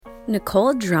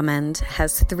Nicole Drummond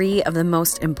has 3 of the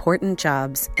most important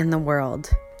jobs in the world.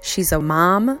 She's a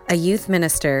mom, a youth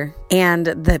minister, and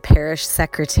the parish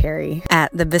secretary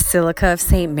at the Basilica of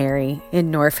St. Mary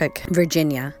in Norfolk,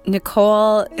 Virginia.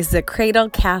 Nicole is a cradle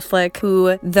Catholic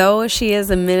who, though she is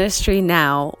a ministry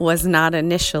now, was not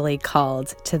initially called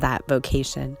to that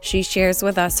vocation. She shares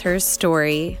with us her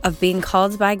story of being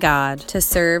called by God to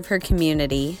serve her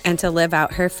community and to live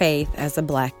out her faith as a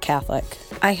Black Catholic.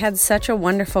 I had such a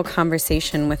wonderful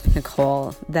conversation with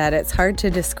Nicole that it's hard to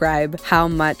describe how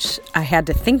much I had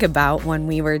to think about when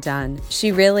we were done.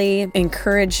 She really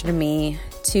encouraged me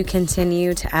to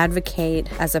continue to advocate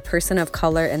as a person of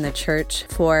color in the church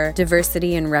for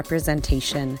diversity and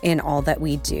representation in all that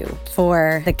we do,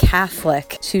 for the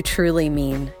Catholic to truly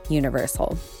mean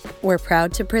universal. We're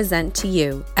proud to present to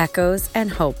you Echoes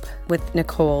and Hope with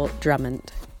Nicole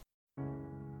Drummond.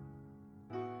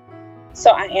 So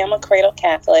I am a cradle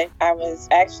Catholic. I was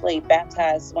actually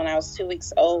baptized when I was 2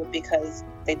 weeks old because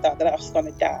they thought that I was going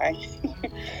to die.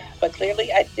 But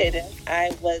clearly I didn't.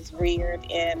 I was reared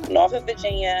in Norfolk,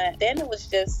 Virginia. Then it was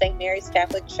just St. Mary's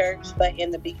Catholic Church. But in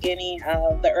the beginning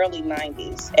of the early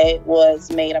 90s, it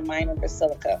was made a minor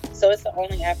basilica. So it's the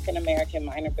only African-American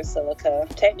minor basilica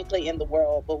technically in the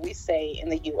world, but we say in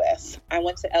the U.S. I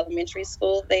went to elementary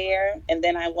school there, and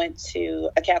then I went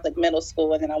to a Catholic middle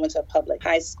school, and then I went to a public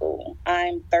high school.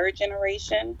 I'm third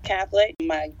generation Catholic.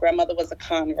 My grandmother was a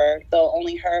convert, so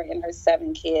only her and her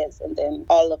 7 kids, and then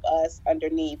all of us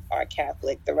underneath are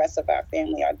Catholic. The rest of our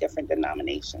family are different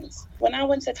denominations. When I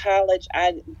went to college,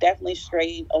 I definitely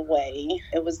strayed away.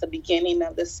 It was the beginning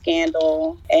of the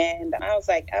scandal, and I was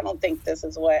like, I don't think this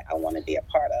is what I want to be a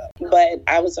part of. But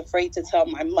I was afraid to tell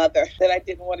my mother that I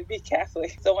didn't want to be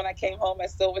Catholic. So when I came home, I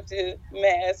still went to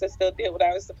Mass. I still did what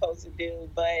I was supposed to do,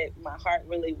 but my heart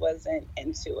really wasn't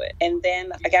into it. And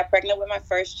then I got pregnant with my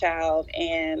first child,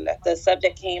 and the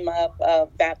subject came up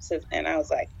of baptism, and I was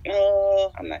like,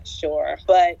 oh, I'm not sure.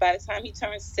 But by the time he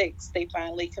turned 6, they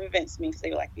finally convinced me, because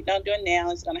they were like, you don't do it now,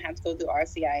 it's going to have to go through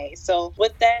RCIA. So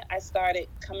with that, I started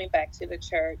coming back to the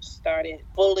church, started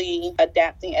fully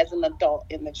adapting as an adult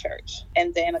in the church.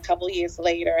 And then a couple of years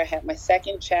later, I had my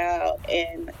second child,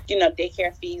 and,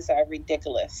 daycare fees are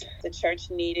ridiculous. The church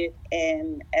needed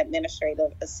an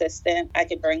administrative assistant. I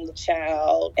could bring the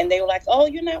child, and they were like, oh,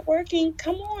 you're not working?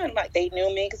 Come on. Like, they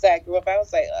knew me because I grew up. I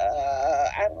was like,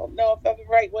 I don't know if I'm the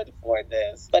right one for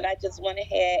this. But I just went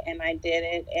ahead and I did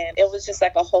it. And it was just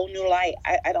like a whole new light.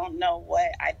 I don't know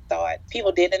what I thought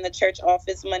people did in the church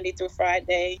office Monday through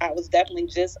Friday. I was definitely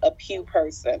just a pew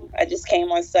person. I just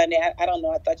came on Sunday. I don't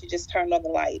know. I thought you just turned on the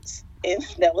lights. And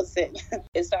that was it.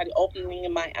 It started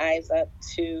opening my eyes up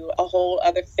to a whole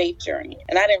other faith journey.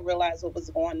 And I didn't realize what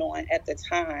was going on at the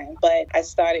time. But I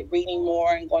started reading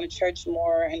more and going to church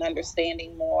more and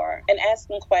understanding more and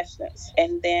asking questions.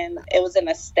 And then it was in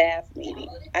a staff meeting.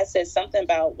 I said something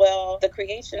about, the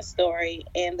creation story.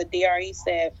 And the DRE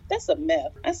said, that's a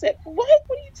myth. I said, what?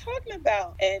 What are you talking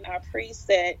about? And our priest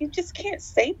said, you just can't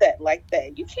say that like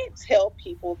that. You can't tell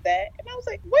people that. And I was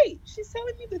like, wait, she's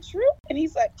telling me the truth? And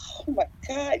he's like, oh my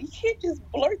God, you can't just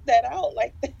blurt that out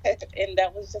like that. And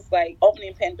that was just like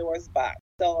opening Pandora's box.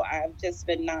 So I've just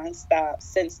been nonstop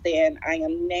since then. I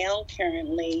am now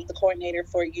currently the coordinator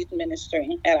for youth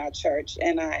ministry at our church,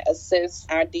 and I assist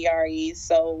our DREs.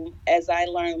 So as I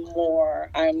learn more,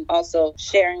 I'm also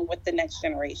sharing with the next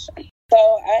generation. So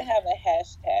I have a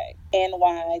hashtag,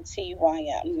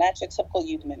 NYTYM, not your typical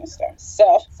youth minister.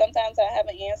 So sometimes I have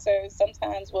an answer.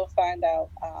 Sometimes we'll find out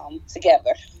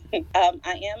together. I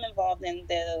am involved in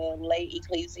the Lay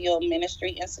Ecclesial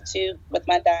Ministry Institute with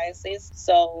my diocese.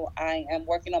 So I am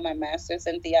working on my master's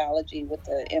in theology with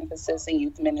the emphasis in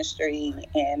youth ministry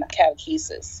and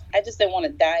catechesis. I just didn't want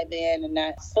to dive in and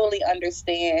not fully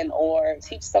understand or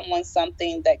teach someone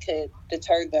something that could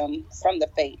deter them from the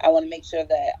faith. I want to make sure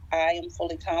that I am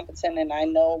fully competent and I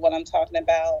know what I'm talking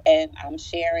about, and I'm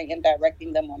sharing and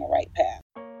directing them on the right path.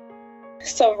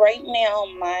 So right now,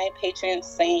 my patron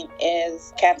saint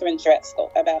is Catherine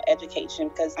Drexel about education,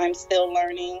 because I'm still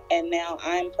learning, and now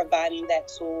I'm providing that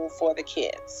tool for the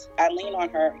kids. I lean on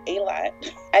her a lot.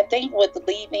 I think with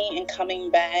leaving and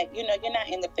coming back, you're not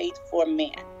in the faith for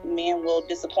men. Men will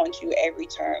disappoint you every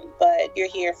turn, but you're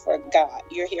here for God.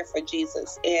 You're here for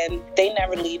Jesus, and they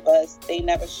never leave us. They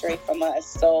never stray from us.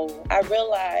 So I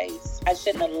realized I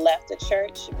shouldn't have left the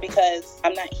church, because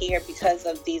I'm not here because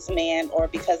of these men or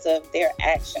because of their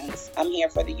actions. I'm here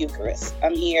for the Eucharist.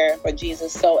 I'm here for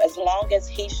Jesus. So as long as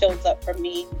he shows up for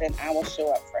me, then I will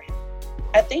show up for him.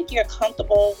 I think you're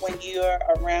comfortable when you're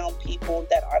around people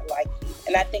that are like you.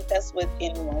 And I think that's with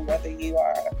anyone, whether you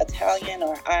are Italian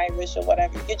or Irish or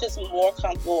whatever, you're just more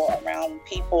comfortable around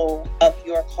people of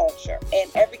your culture.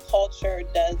 And every culture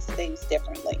does things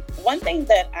differently. One thing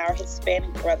that our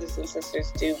Hispanic brothers and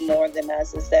sisters do more than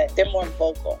us is that they're more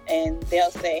vocal. And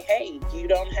they'll say, hey, you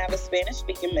don't have a Spanish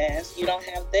speaking mass, you don't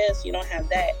have this, you don't have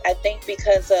that. I think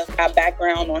because of our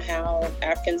background on how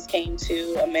Africans came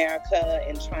to America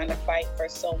and trying to fight for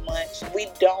so much, we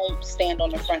don't stand on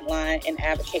the front line and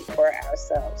advocate for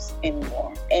ourselves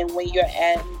anymore. And when you're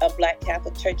at a Black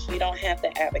Catholic church, you don't have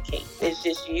to advocate. It's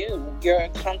just you're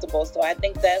comfortable. So I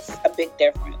think that's a big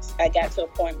difference. I got to a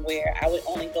point where I would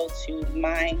only go to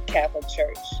my Catholic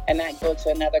church and not go to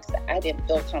another because I didn't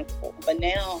feel comfortable. But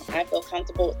now I feel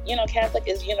comfortable. Catholic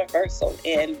is universal.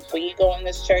 And when you go in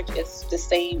this church, it's the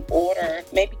same order,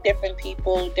 maybe different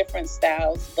people, different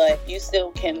styles, but you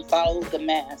still can follow the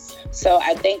mass. So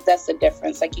I think that's the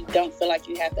difference. Like, you don't feel like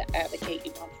you have to advocate.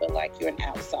 You don't feel like you're an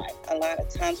outside. A lot of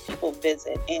times people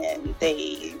visit and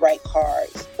they write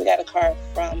cards. We got a card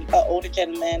from an older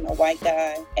gentleman, a white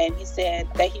guy, and he said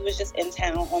that he was just in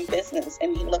town on business,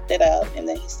 and he looked it up, and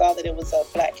then he saw that it was a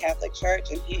Black Catholic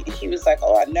church, and he was like,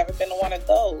 oh, I've never been to one of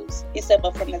those. He said,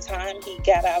 but from the time he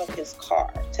got out of his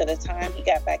car to the time he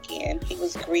got back in, he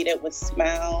was greeted with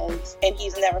smiles, and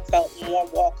he's never felt more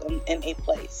welcome in a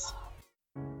place.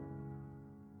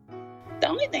 The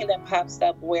only thing that pops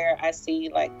up where I see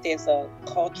like there's a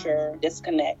culture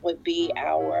disconnect would be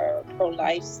our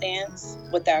pro-life stance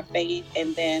with our faith,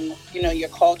 and then your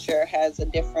culture has a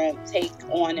different take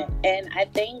on it. And I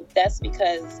think that's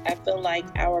because I feel like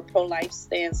our pro-life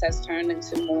stance has turned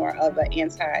into more of an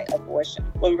anti-abortion,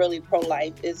 when really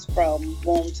pro-life is from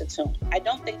womb to tomb. I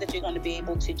don't think that you're going to be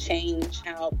able to change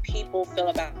how people feel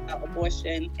about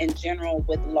abortion in general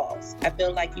with laws. I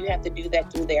feel like you have to do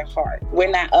that through their heart.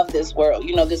 We're not of this world.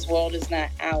 This world is not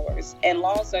ours. And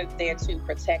laws are there to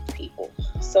protect people.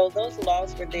 So those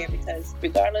laws were there because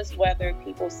regardless whether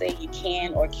people say you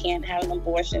can or can't have an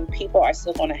abortion, people are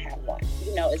still going to have one.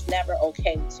 It's never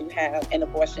okay to have an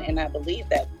abortion, and I believe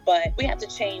that. But we have to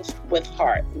change with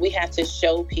heart. We have to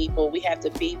show people, we have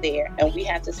to be there, and we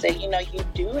have to say, you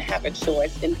do have a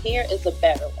choice, and here is a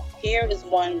better one. Here is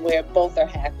one where both are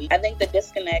happy. I think the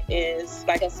disconnect is,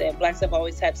 like I said, Blacks have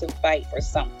always had to fight for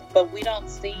something. But we don't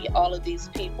see all of these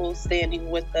people standing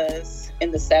with us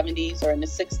in the 70s or in the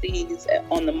 60s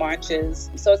on the marches.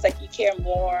 So it's like you care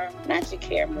more, not you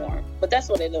care more, but that's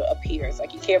what it appears.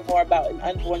 Like you care more about an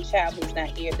unborn child who's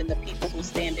not here than the people who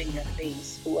stand in your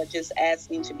face, who are just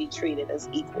asking to be treated as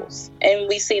equals. And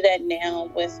we see that now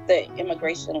with the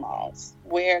immigration laws,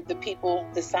 where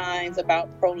the signs about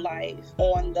pro-life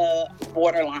on the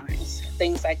borderlines,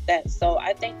 things like that. So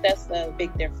I think that's the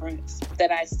big difference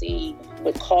that I see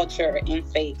with culture and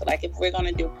faith. Like if we're going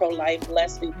to do pro-life,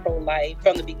 let's do pro-life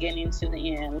from the beginning to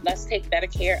the end. Let's take better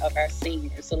care of our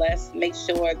seniors. So let's make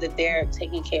sure that they're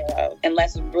taken care of. And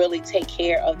let's really take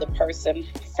care of the person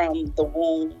from the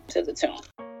womb to the tomb.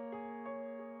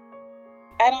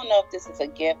 I don't know if this is a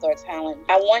gift or a talent.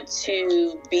 I want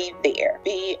to be there,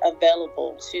 be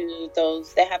available to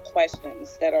those that have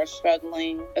questions, that are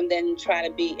struggling, and then try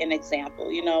to be an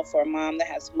example, for a mom that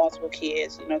has multiple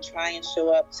kids, try and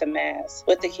show up to mass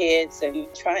with the kids and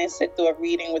try and sit through a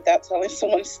reading without telling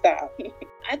someone to stop.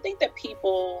 I think that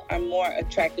people are more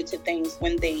attracted to things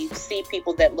when they see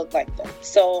people that look like them.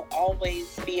 So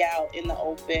always be out in the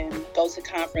open, go to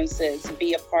conferences,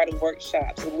 be a part of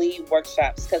workshops, lead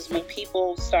workshops, because when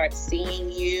people start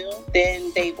seeing you,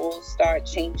 then they will start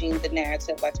changing the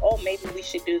narrative, like, oh, maybe we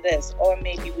should do this, or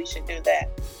maybe we should do that.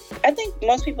 I think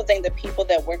most people think that people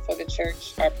that work for the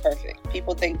church are perfect.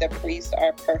 People think that priests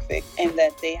are perfect and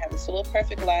that they have this little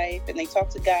perfect life and they talk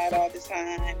to God all the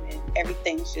time and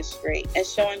everything's just great. And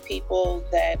showing people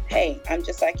that, hey, I'm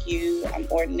just like you. I'm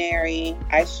ordinary.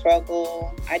 I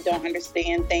struggle. I don't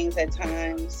understand things at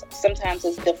times. Sometimes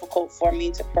it's difficult for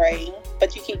me to pray,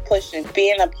 but you keep pushing.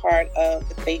 Being a part of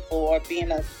the faithful or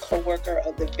being a co-worker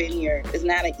of the vineyard is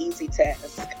not an easy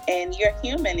task. And you're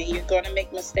human and you're going to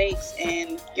make mistakes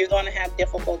and you're going to have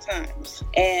difficult times.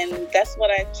 And that's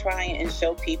what I try and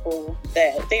show people,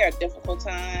 that there are difficult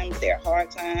times, there are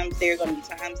hard times, there are going to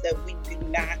be times that we do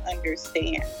not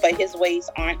understand. But his ways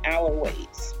aren't our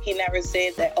ways. He never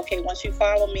said that, okay, once you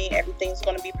follow me, everything's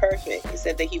going to be perfect. He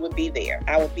said that he would be there.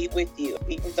 I will be with you.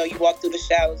 Even though you walk through the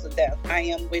shadows of death, I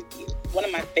am with you. one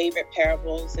of my favorite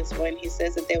parables is when he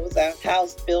says that there was a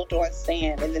house built on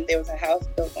sand and then there was a house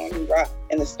built on rock.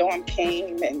 And the storm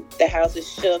came and the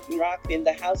houses shook and rocked, and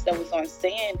the house that was on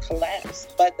sand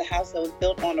collapsed. But the house that was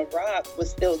built on a rock was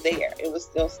still there. It was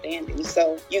still standing.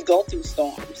 So you go through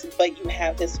storms, but you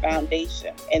have this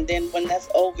foundation. And then when that's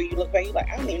over, you look back, you're like,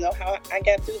 I don't even know how I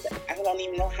got through that. I don't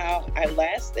even know how I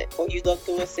lasted. Or you go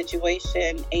through a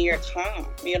situation and you're calm.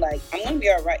 You're like, I'm going to be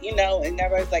all right, and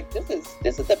everybody's like, this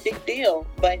is a big deal.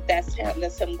 But that's him.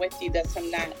 That's him with you. That's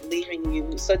him not leaving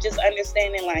you. So just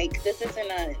understanding, like, this isn't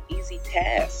an easy task.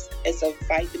 It's a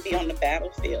fight to be on the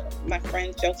battlefield. My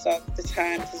friend jokes all the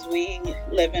time because we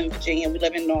live in Virginia. We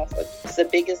live in Norfolk. It's the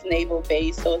biggest naval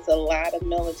base, so it's a lot of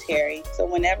military. So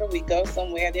whenever we go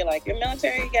somewhere, they're like, you're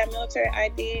military? You got military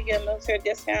ID? You got a military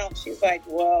discount? She's like,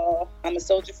 well, I'm a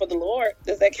soldier for the Lord.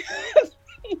 Does that count?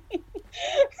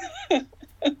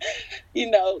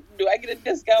 Do I get a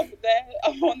discount for that?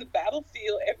 I'm on the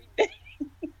battlefield every day.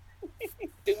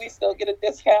 Do we still get a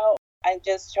discount? I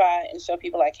just try and show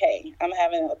people like, hey, I'm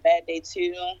having a bad day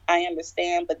too. I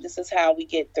understand, but this is how we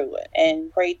get through it,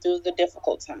 and pray through the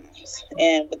difficult times.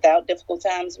 And without difficult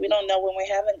times, we don't know when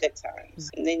we're having good times.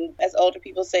 And then as older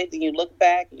people say, then you look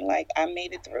back and you're like, I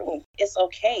made it through. It's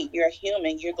okay. You're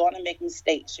human. You're going to make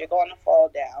mistakes. You're going to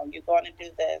fall down. You're going to do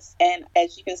this. And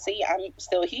as you can see, I'm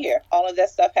still here. All of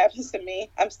that stuff happens to me.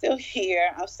 I'm still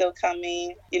here. I'm still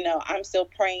coming. I'm still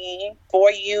praying for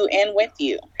you and with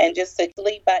you. And just to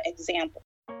lead by example.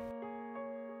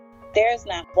 There's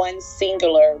not one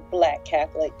singular Black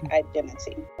Catholic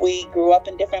identity. We grew up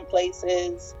in different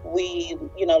places. We,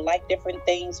 like different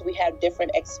things. We have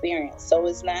different experience. So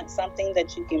it's not something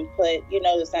that you can put,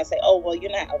 it's not say, oh, well,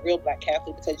 you're not a real Black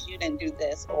Catholic because you didn't do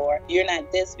this, or you're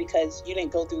not this because you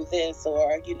didn't go through this,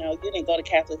 or, you didn't go to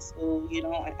Catholic school, you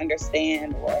don't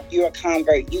understand, or you're a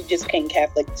convert. You just became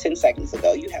Catholic 10 seconds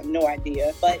ago. You have no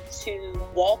idea. But to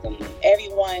welcome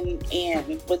everyone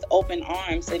in with open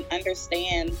arms and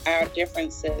understand our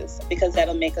differences, because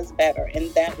that'll make us better,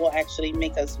 and that will actually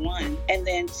make us one. And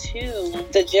then two,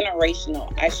 the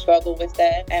generational. I struggle with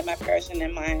that at my parish and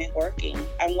in my working.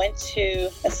 I went to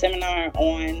a seminar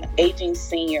on aging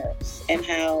seniors and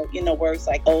how, words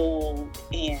like old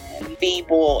and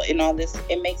feeble and all this,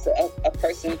 it makes a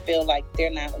person feel like they're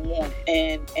not wanted.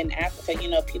 And in Africa,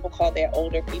 people call their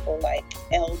older people like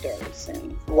elders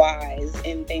and wise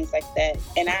and things like that.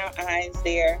 In our eyes,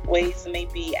 their ways may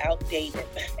be outdated,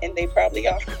 and they probably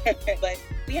are. But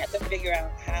we have to figure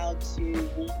out how to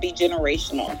be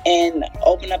generational and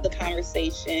open up the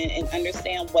conversation and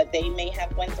understand what they may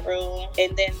have went through,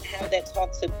 and then have that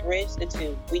talk to bridge the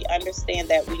two. We understand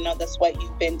that, we know that's what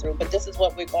you've been through, but this is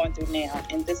what we're going through now,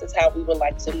 and this is how we would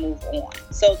like to move on.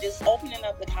 So just opening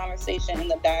up the conversation and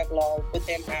the dialogue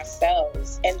within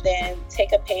ourselves, and then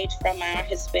take a page from our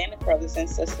Hispanic brothers and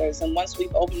sisters. And once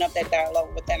we've opened up that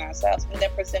dialogue within ourselves, and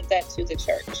then present that to the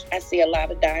church. I see a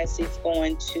lot of dioceses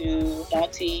going to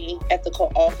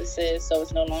multi-ethical offices, so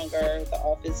it's no longer the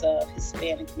office of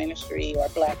Hispanic ministry or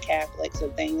Black Catholics or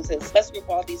things. Let's group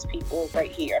all these people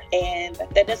right here. And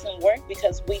that doesn't work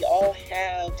because we all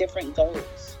have different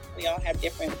goals. We all have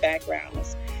different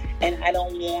backgrounds. And I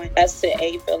don't want us to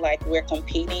feel like we're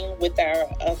competing with our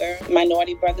other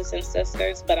minority brothers and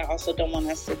sisters, but I also don't want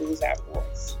us to lose our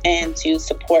voice and to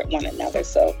support one another.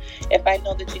 So if I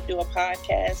know that you do a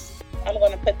podcast, I'm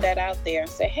going to put that out there and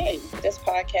say, hey, this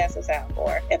podcast is out.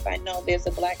 Or if I know there's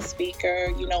a Black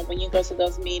speaker, when you go to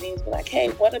those meetings, be like, hey,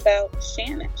 what about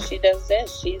Shannon? She does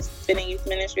this. She's been in youth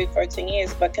ministry for 10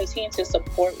 years, but continue to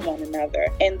support one another.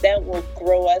 And that will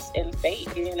grow us in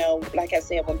faith. Like I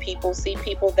said, when people see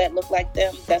people that look like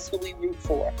them, that's who we root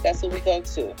for. That's who we go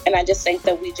to. And I just think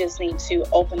that we just need to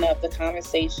open up the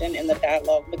conversation and the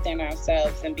dialogue within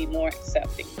ourselves and be more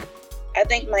accepting. I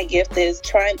think my gift is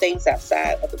trying things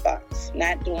outside of the box,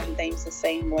 not doing things the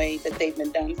same way that they've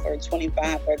been done for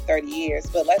 25 or 30 years,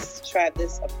 but let's try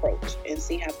this approach and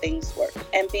see how things work.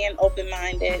 And being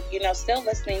open-minded, still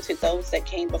listening to those that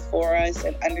came before us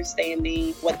and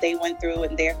understanding what they went through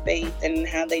in their faith and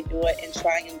how they do it, and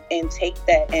try and take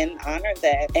that and honor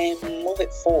that and move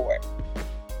it forward.